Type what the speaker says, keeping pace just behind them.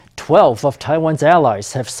12 of Taiwan's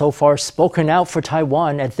allies have so far spoken out for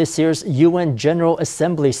Taiwan at this year's UN General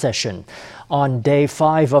Assembly session. On day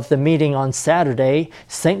 5 of the meeting on Saturday,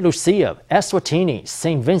 St. Lucia, Eswatini,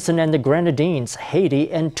 St. Vincent and the Grenadines, Haiti,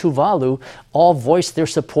 and Tuvalu all voiced their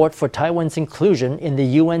support for Taiwan's inclusion in the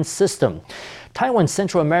UN system. Taiwan's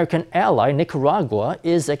Central American ally, Nicaragua,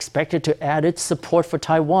 is expected to add its support for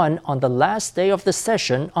Taiwan on the last day of the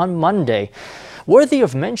session on Monday. Worthy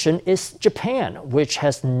of mention is Japan, which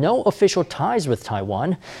has no official ties with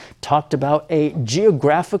Taiwan, talked about a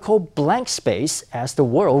geographical blank space as the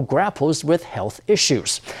world grapples with health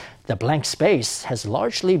issues. The blank space has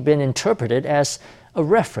largely been interpreted as a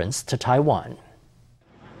reference to Taiwan.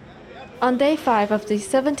 On day 5 of the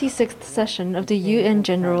 76th session of the UN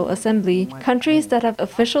General Assembly, countries that have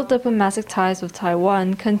official diplomatic ties with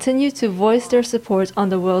Taiwan continue to voice their support on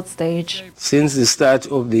the world stage. Since the start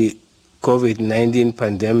of the COVID-19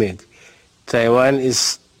 pandemic, Taiwan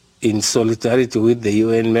is, in solidarity with the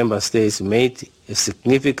UN member states, made a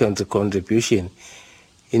significant contribution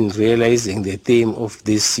in realizing the theme of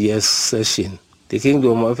this year's session. The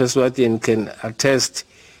Kingdom of Eswatini can attest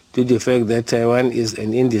to the fact that Taiwan is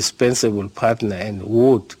an indispensable partner and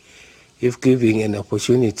would, if given an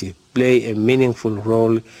opportunity, play a meaningful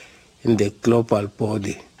role in the global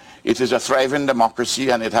body. It is a thriving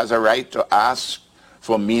democracy and it has a right to ask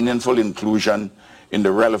for meaningful inclusion in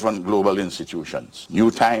the relevant global institutions. New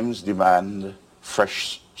times demand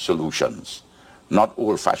fresh solutions, not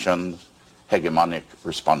old-fashioned hegemonic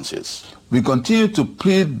responses. We continue to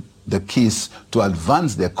plead the case to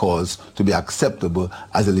advance their cause to be acceptable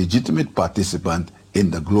as a legitimate participant in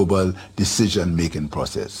the global decision-making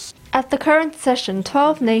process. At the current session,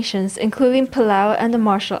 12 nations, including Palau and the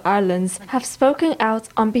Marshall Islands, have spoken out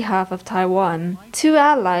on behalf of Taiwan. 2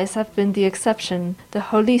 allies have been the exception, the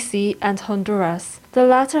Holy See and Honduras. The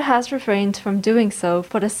latter has refrained from doing so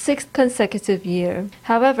for the 6th consecutive year.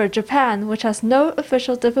 However, Japan, which has no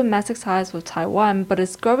official diplomatic ties with Taiwan but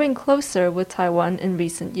is growing closer with Taiwan in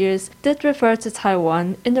recent years, did refer to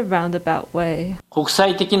Taiwan in a roundabout way.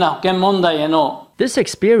 This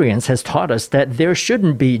experience has taught us that there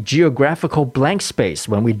shouldn't be geographical blank space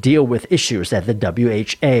when we deal with issues at the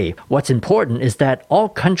WHA. What's important is that all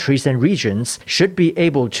countries and regions should be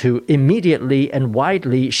able to immediately and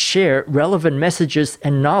widely share relevant messages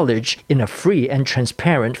and knowledge in a free and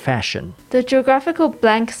transparent fashion. The geographical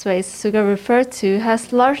blank space Suga referred to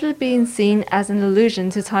has largely been seen as an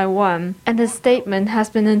allusion to Taiwan, and his statement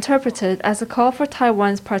has been interpreted as a call for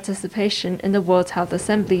Taiwan's participation in the World Health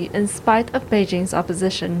Assembly in spite of Beijing's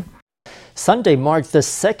opposition. Sunday marked the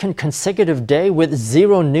 2nd consecutive day with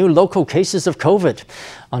 0 new local cases of COVID.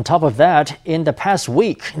 On top of that, in the past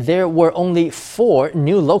week, there were only 4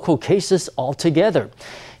 new local cases altogether.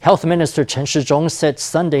 Health Minister Chen Shizhong said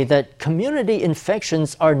Sunday that community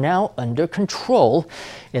infections are now under control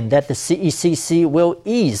and that the CECC will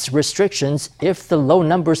ease restrictions if the low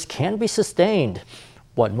numbers can be sustained.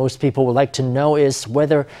 What most people would like to know is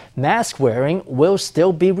whether mask wearing will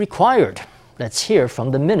still be required. Let's hear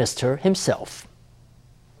from the minister himself.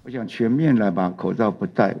 我想全面来把口罩不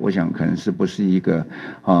戴，我想可能是不是一个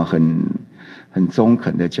很中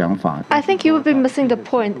肯的讲法。 I think you would be missing the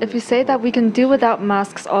point if you say that we can do without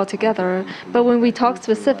masks altogether. But when we talk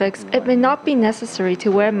specifics, it may not be necessary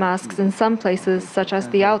to wear masks in some places, such as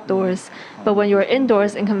the outdoors. But when you're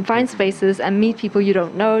indoors in confined spaces and meet people you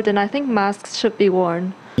don't know, then I think masks should be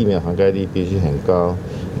worn. 疫苗涵盖率必须很高，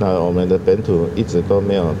那我们的本土一直都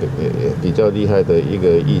没有比较厉害的一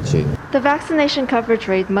个疫情。 The vaccination coverage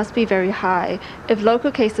rate must be very high. If local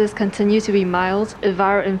cases continue to be mild, if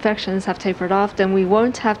viral infections have tapered off, then we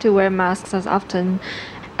won't have to wear masks as often.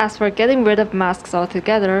 As for getting rid of masks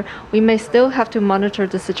altogether, we may still have to monitor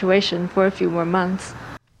the situation for a few more months.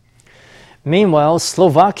 Meanwhile,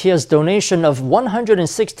 Slovakia's donation of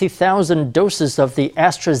 160,000 doses of the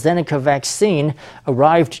AstraZeneca vaccine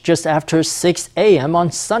arrived just after 6 a.m.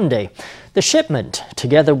 on Sunday. The shipment,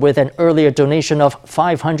 together with an earlier donation of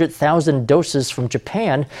 500,000 doses from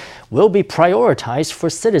Japan, will be prioritized for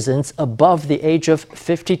citizens above the age of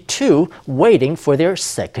 52 waiting for their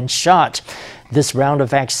 2nd shot. This round of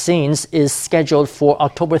vaccines is scheduled for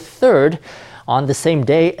October 3rd. On the same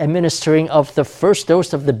day, administering of the first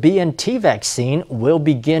dose of the BNT vaccine will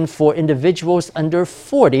begin for individuals under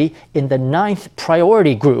 40 in the 9th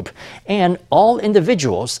priority group and all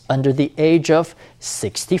individuals under the age of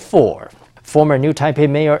 64. Former New Taipei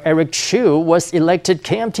Mayor Eric Chu was elected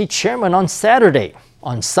KMT chairman on Saturday.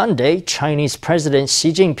 On Sunday, Chinese President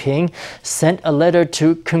Xi Jinping sent a letter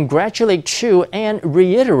to congratulate Chu and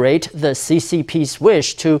reiterate the CCP's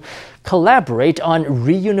wish to collaborate on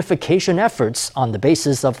reunification efforts on the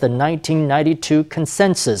basis of the 1992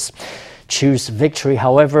 consensus. Chu's victory,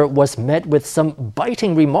 however, was met with some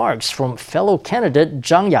biting remarks from fellow candidate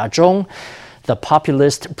Zhang Yazhong, the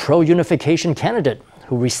populist pro-unification candidate,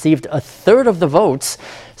 who received a third of the votes,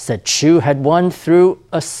 said Chu had won through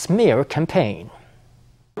a smear campaign.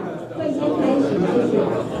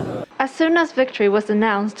 As soon as victory was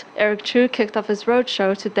announced, Eric Chu kicked off his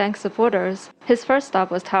roadshow to thank supporters. His first stop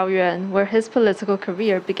was Taoyuan, where his political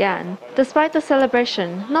career began. Despite the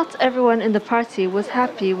celebration, not everyone in the party was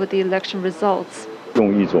happy with the election results.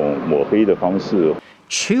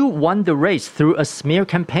 Chu won the race through a smear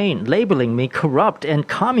campaign, labeling me corrupt and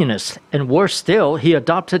communist. And worse still, he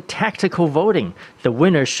adopted tactical voting. The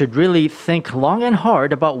winner should really think long and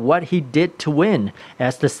hard about what he did to win.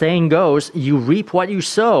 As the saying goes, you reap what you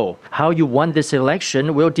sow. How you won this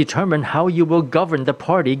election will determine how you will govern the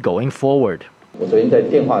party going forward.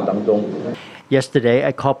 Yesterday,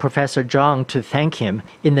 I called Professor Zhang to thank him.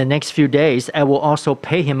 In the next few days, I will also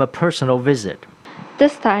pay him a personal visit.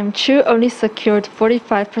 This time, Chu only secured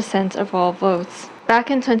 45% of all votes. Back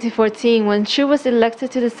in 2014, when Chu was elected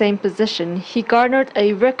to the same position, he garnered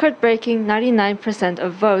a record-breaking 99%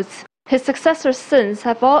 of votes. His successors since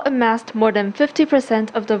have all amassed more than 50%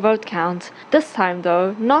 of the vote count. This time,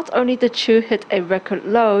 though, not only did Chu hit a record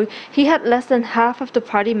low, he had less than half of the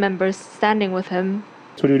party members standing with him.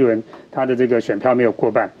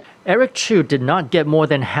 Eric Chu did not get more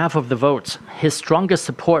than half of the votes. His strongest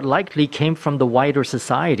support likely came from the wider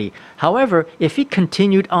society. However, if he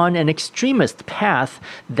continued on an extremist path,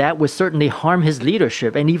 that would certainly harm his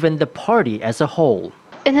leadership and even the party as a whole.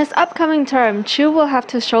 In his upcoming term, Chu will have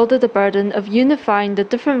to shoulder the burden of unifying the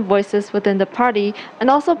different voices within the party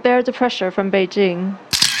and also bear the pressure from Beijing.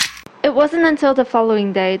 It wasn't until the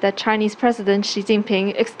following day that Chinese President Xi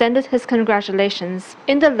Jinping extended his congratulations.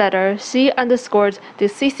 In the letter, Xi underscored the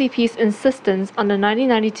CCP's insistence on the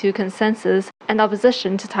 1992 consensus and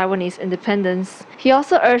opposition to Taiwanese independence. He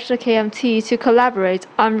also urged the KMT to collaborate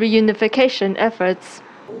on reunification efforts.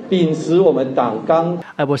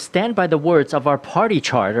 I will stand by the words of our party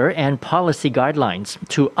charter and policy guidelines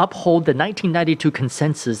to uphold the 1992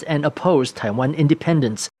 consensus and oppose Taiwan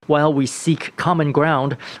independence. While we seek common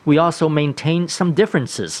ground, we also maintain some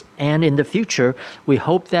differences. And in the future, we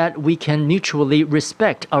hope that we can mutually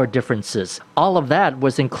respect our differences. All of that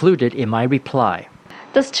was included in my reply.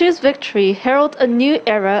 Does Chu's victory herald a new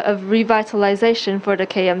era of revitalization for the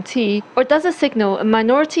KMT, or does it signal a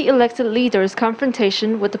minority-elected leader's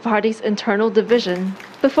confrontation with the party's internal division?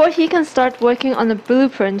 Before he can start working on a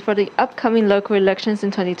blueprint for the upcoming local elections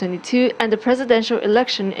in 2022 and the presidential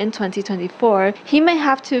election in 2024, he may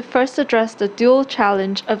have to first address the dual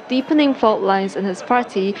challenge of deepening fault lines in his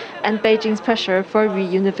party and Beijing's pressure for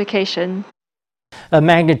reunification. A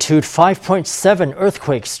magnitude 5.7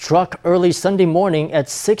 earthquake struck early Sunday morning at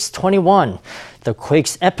 6:21. The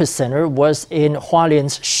quake's epicenter was in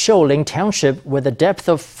Hualien's Shouling Township with a depth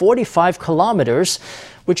of 45 kilometers,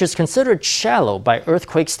 which is considered shallow by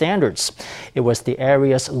earthquake standards. It was the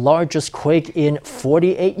area's largest quake in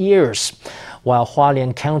 48 years. While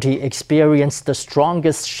Hualien County experienced the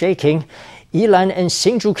strongest shaking, Yilan and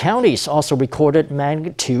Hsinchu counties also recorded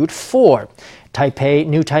magnitude 4. Taipei,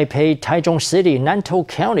 New Taipei, Taichung City, Nantou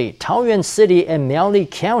County, Taoyuan City, and Miaoli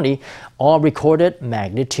County all recorded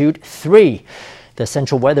magnitude 3. The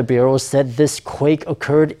Central Weather Bureau said this quake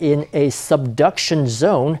occurred in a subduction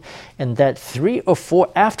zone and that 3 or 4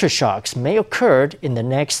 aftershocks may occur in the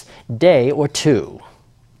next day or two.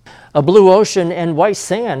 A blue ocean and white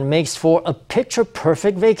sand makes for a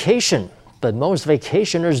picture-perfect vacation. But most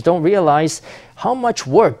vacationers don't realize how much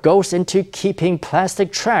work goes into keeping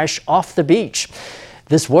plastic trash off the beach.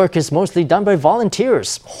 This work is mostly done by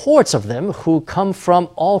volunteers, hordes of them who come from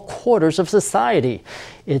all quarters of society.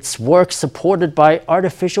 It's work supported by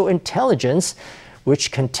artificial intelligence,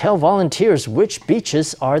 which can tell volunteers which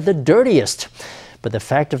beaches are the dirtiest. But the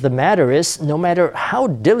fact of the matter is, no matter how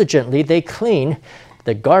diligently they clean,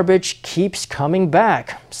 the garbage keeps coming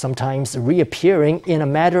back, sometimes reappearing in a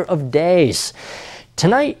matter of days.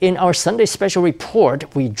 Tonight, in our Sunday Special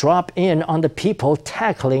Report, we drop in on the people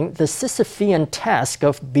tackling the Sisyphean task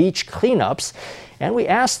of beach cleanups, and we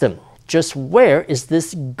ask them, just where is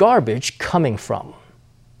this garbage coming from?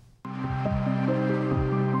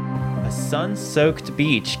 A sun-soaked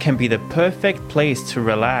beach can be the perfect place to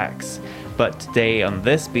relax. But today on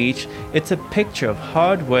this beach, it's a picture of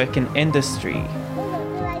hard work and industry.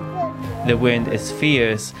 The wind is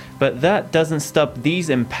fierce, but that doesn't stop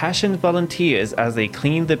these impassioned volunteers as they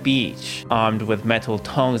clean the beach. Armed with metal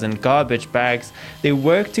tongs and garbage bags, they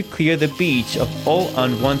work to clear the beach of all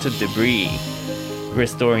unwanted debris.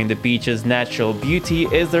 Restoring the beach's natural beauty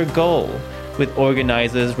is their goal, with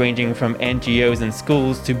organizers ranging from NGOs and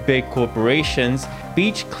schools to big corporations.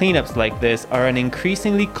 Beach cleanups like this are an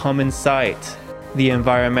increasingly common sight. The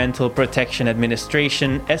Environmental Protection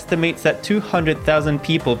Administration estimates that 200,000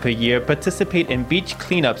 people per year participate in beach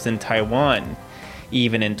cleanups in Taiwan.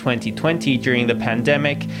 Even in 2020, during the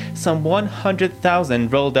pandemic, some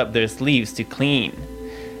 100,000 rolled up their sleeves to clean.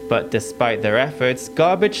 But despite their efforts,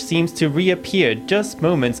 garbage seems to reappear just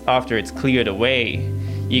moments after it's cleared away.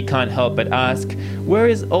 You can't help but ask, where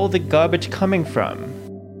is all the garbage coming from?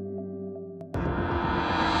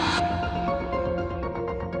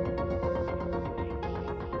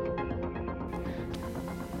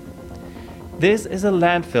 This is a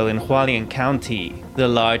landfill in Hualien County. The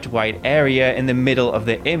large white area in the middle of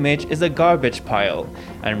the image is a garbage pile,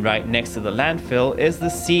 and right next to the landfill is the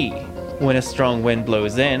sea. When a strong wind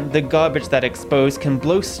blows in, the garbage that exposed can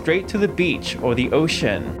blow straight to the beach or the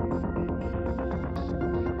ocean.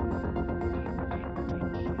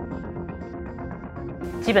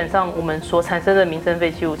 基本上我们所产生的民生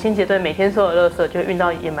废弃物，清洁队每天所有垃圾就运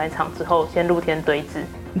到掩埋场之后，先露天堆置。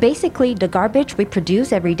 Basically, the garbage we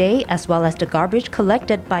produce every day, as well as the garbage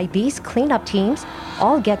collected by these cleanup teams,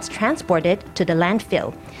 all gets transported to the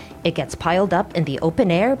landfill. It gets piled up in the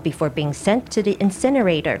open air before being sent to the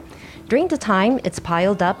incinerator. During the time it's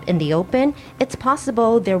piled up in the open, it's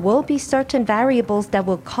possible there will be certain variables that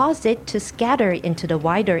will cause it to scatter into the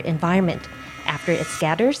wider environment. After it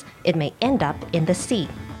scatters, it may end up in the sea.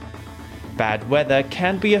 Bad weather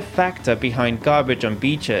can be a factor behind garbage on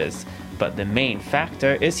beaches, but the main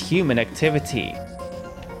factor is human activity.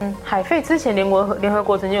 海废之前联合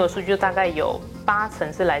国曾经有数据，大概有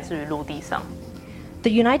80%是来自于陆地上。 The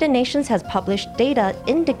United Nations has published data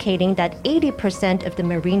indicating that 80% of the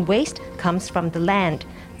marine waste comes from the land.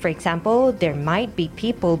 For example, there might be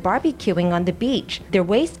people barbecuing on the beach. Their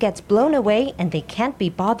waste gets blown away and they can't be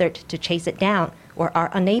bothered to chase it down, or are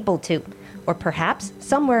unable to. Or perhaps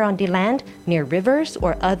somewhere on the land, near rivers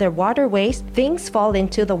or other waterways, things fall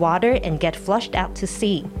into the water and get flushed out to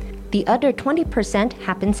sea. The other 20%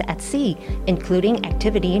 happens at sea, including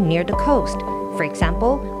activity near the coast. For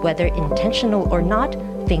example, whether intentional or not,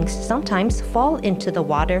 things sometimes fall into the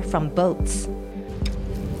water from boats.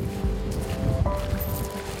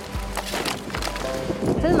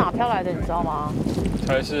 这是哪飘来的，你知道吗？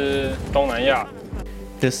还是东南亚。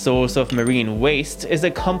 The source of marine waste is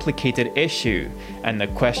a complicated issue, and the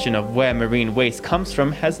question of where marine waste comes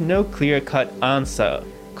from has no clear-cut answer.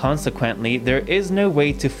 Consequently, there is no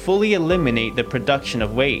way to fully eliminate the production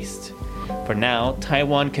of waste. For now,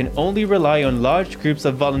 Taiwan can only rely on large groups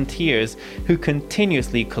of volunteers who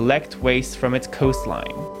continuously collect waste from its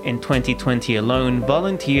coastline. In 2020 alone,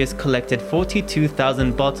 volunteers collected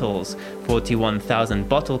 42,000 bottles, 41,000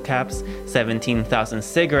 bottle caps, 17,000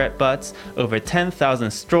 cigarette butts, over 10,000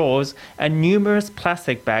 straws, and numerous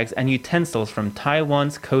plastic bags and utensils from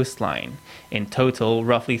Taiwan's coastline. In total,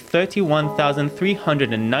 roughly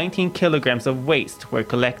 31,319 kilograms of waste were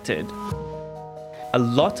collected. A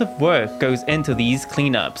lot of work goes into these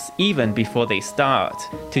cleanups, even before they start.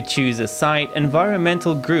 To choose a site,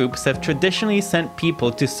 environmental groups have traditionally sent people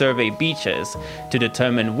to survey beaches to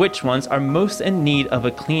determine which ones are most in need of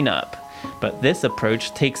a cleanup. But this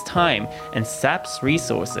approach takes time and saps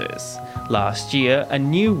resources. Last year, a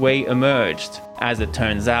new way emerged. As it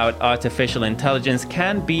turns out, artificial intelligence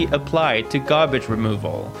can be applied to garbage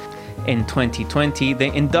removal. In 2020,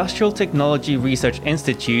 the Industrial Technology Research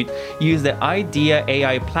Institute used the IDEA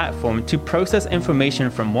AI platform to process information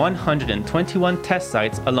from 121 test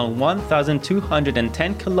sites along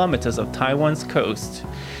 1,210 kilometers of Taiwan's coast.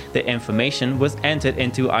 The information was entered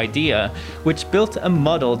into IDEA, which built a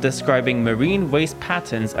model describing marine waste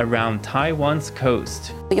patterns around Taiwan's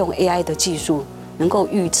coast. 用 AI 的技术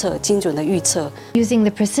Using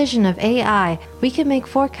the precision of AI, we can make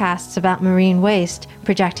forecasts about marine waste,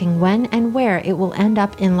 projecting when and where it will end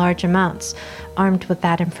up in large amounts. Armed with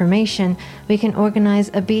that information, we can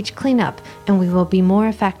organize a beach cleanup, and we will be more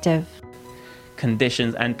effective.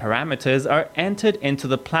 Conditions and parameters are entered into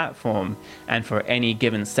the platform, and for any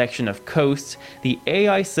given section of coast, the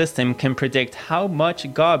AI system can predict how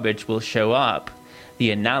much garbage will show up. The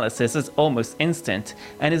analysis is almost instant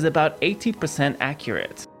and is about 80%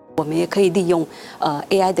 accurate. 我们也可以利用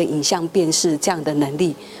AI 的影像辨识这样的能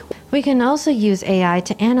力。 We can also use AI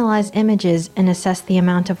to analyze images and assess the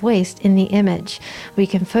amount of waste in the image. We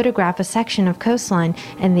can photograph a section of coastline,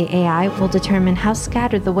 and the AI will determine how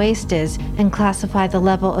scattered the waste is and classify the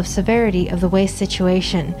level of severity of the waste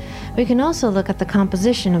situation. We can also look at the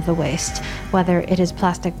composition of the waste. Whether it is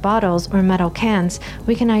plastic bottles or metal cans,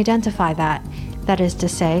 we can identify that. That is to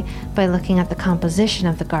say, by looking at the composition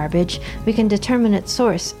of the garbage, we can determine its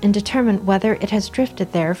source and determine whether it has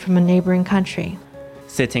drifted there from a neighboring country.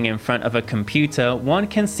 Sitting in front of a computer, one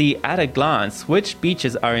can see at a glance which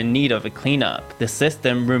beaches are in need of a cleanup. The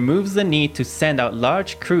system removes the need to send out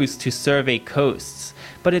large crews to survey coasts.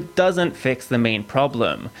 But it doesn't fix the main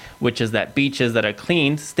problem, which is that beaches that are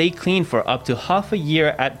cleaned stay clean for up to half a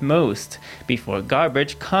year at most, before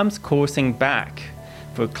garbage comes coursing back.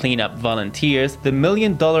 For cleanup volunteers, the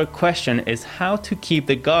million-dollar question is how to keep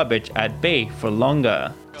the garbage at bay for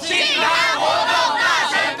longer.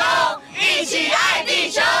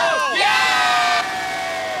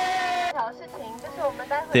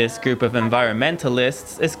 This group of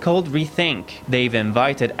environmentalists is called Rethink. They've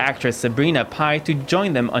invited actress Sabrina Pai to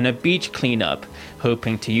join them on a beach cleanup,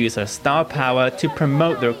 hoping to use her star power to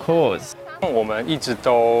promote their cause. 我们一直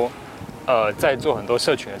都在做很多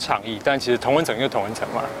社群的倡议，但其实同温层就同温层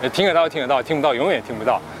嘛，听得到听得到，听不到永远听不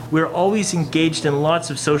到。We're always engaged in lots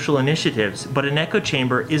of social initiatives, but an echo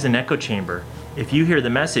chamber is an echo chamber. If you hear the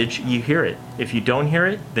message, you hear it. If you don't hear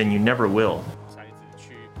it, then you never will.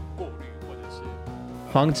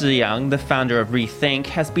 Huang Zhiyang, the founder of Rethink,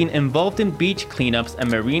 has been involved in beach cleanups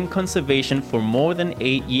and marine conservation for more than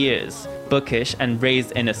 8 years. Bookish and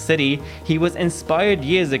raised in a city, he was inspired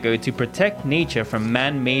years ago to protect nature from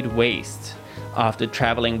man-made waste. After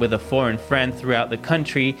traveling with a foreign friend throughout the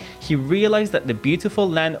country, he realized that the beautiful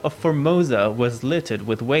land of Formosa was littered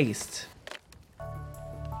with waste.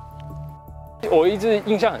 我一直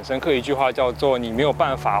印象很深刻一句话叫做“你没有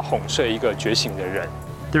办法哄睡一个觉醒的人”。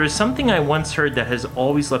 There is something I once heard that has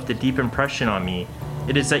always left a deep impression on me.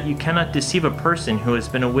 It is that you cannot deceive a person who has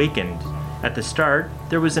been awakened. At the start,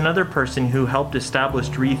 there was another person who helped establish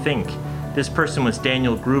Rethink. This person was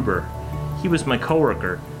Daniel Gruber. He was my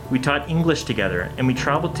coworker. We taught English together, and we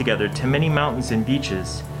traveled together to many mountains and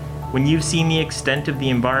beaches. When you've seen the extent of the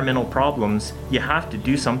environmental problems, you have to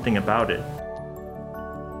do something about it.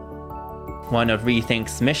 One of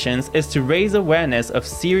Rethink's missions is to raise awareness of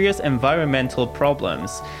serious environmental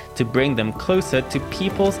problems, to bring them closer to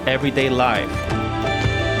people's everyday life.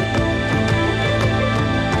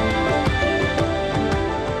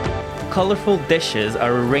 Colorful dishes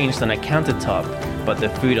are arranged on a countertop, but the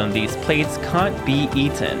food on these plates can't be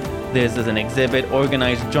eaten. This is an exhibit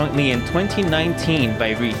organized jointly in 2019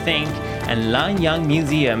 by Rethink and Lanyang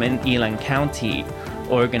Museum in Yilan County.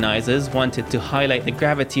 Organizers wanted to highlight the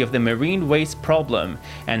gravity of the marine waste problem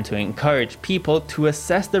and to encourage people to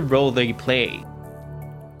assess the role they play.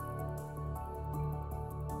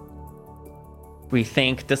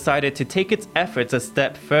 Rethink decided to take its efforts a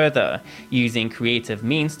step further, using creative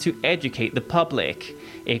means to educate the public.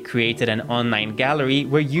 It created an online gallery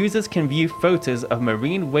where users can view photos of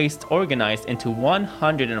marine waste organized into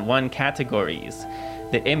 101 categories.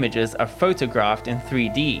 The images are photographed in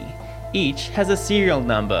 3D. Each has a serial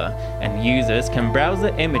number, and users can browse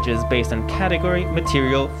the images based on category,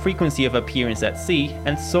 material, frequency of appearance at sea,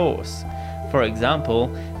 and source. For example,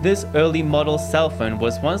 this early model cell phone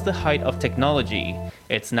was once the height of technology.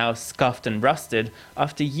 It's now scuffed and rusted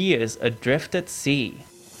after years adrift at sea.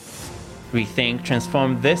 Rethink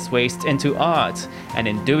transformed this waste into art, and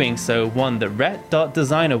in doing so won the Red Dot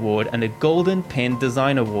Design Award and the Golden Pin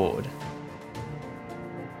Design Award.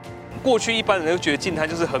 过去一般人都觉得净滩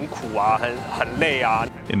就是很苦啊，很累啊。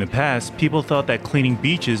 In the past, people thought that cleaning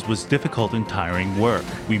beaches was difficult and tiring work.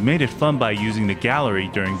 We've made it fun by using the gallery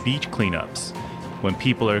during beach cleanups. When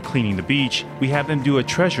people are cleaning the beach, we have them do a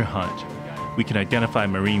treasure hunt. We can identify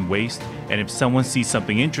marine waste, and if someone sees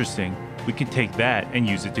something interesting, we can take that and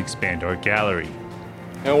use it to expand our gallery.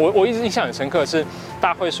 我一直印象很深刻是，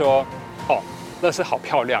大家会说，哦，垃圾好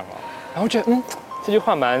漂亮哦，然后觉得这句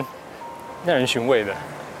话蛮耐人寻味的。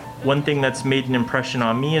 One thing that's made an impression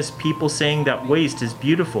on me is people saying that waste is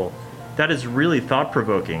beautiful. That is really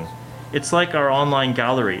thought-provoking. It's like our online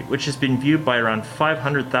gallery, which has been viewed by around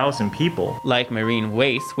 500,000 people. Like marine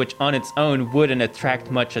waste, which on its own wouldn't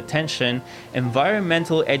attract much attention,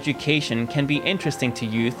 environmental education can be interesting to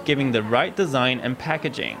youth given the right design and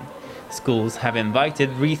packaging. Schools have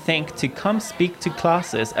invited Rethink to come speak to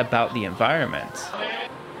classes about the environment.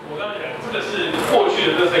 我刚才讲这个是过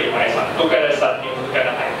去的垃圾掩埋场，都盖在山边或者盖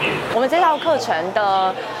在海边。我们这套课程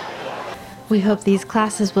的 We hope these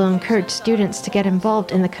classes will encourage students to get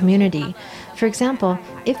involved in the community. For example,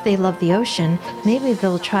 if they love the ocean, maybe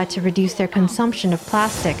they'll try to reduce their consumption of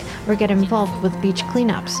plastic or get involved with beach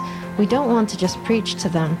cleanups. We don't want to just preach to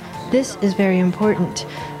them. This is very important.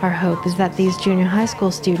 Our hope is that these junior high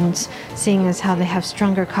school students, seeing as how they have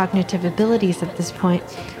stronger cognitive abilities at this point,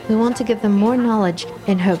 we want to give them more knowledge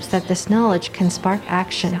in hopes that this knowledge can spark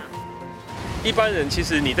action. 一般人其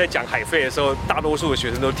实你在讲海废的时候，大多数的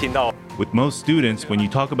学生都听到。 With most students, when you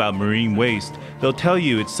talk about marine waste, they'll tell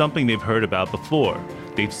you it's something they've heard about before.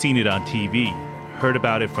 They've seen it on TV, heard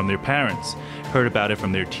about it from their parents, heard about it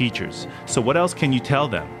from their teachers. So what else can you tell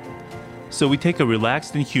them? So we take a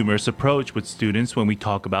relaxed and humorous approach with students when we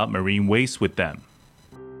talk about marine waste with them.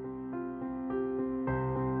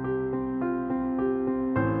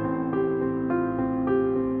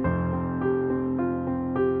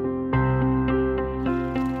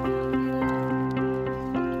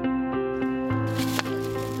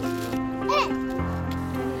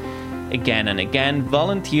 Again and again,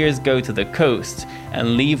 volunteers go to the coast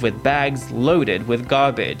and leave with bags loaded with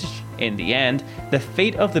garbage. In the end, the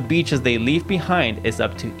fate of the beaches they leave behind is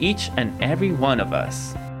up to each and every one of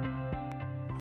us.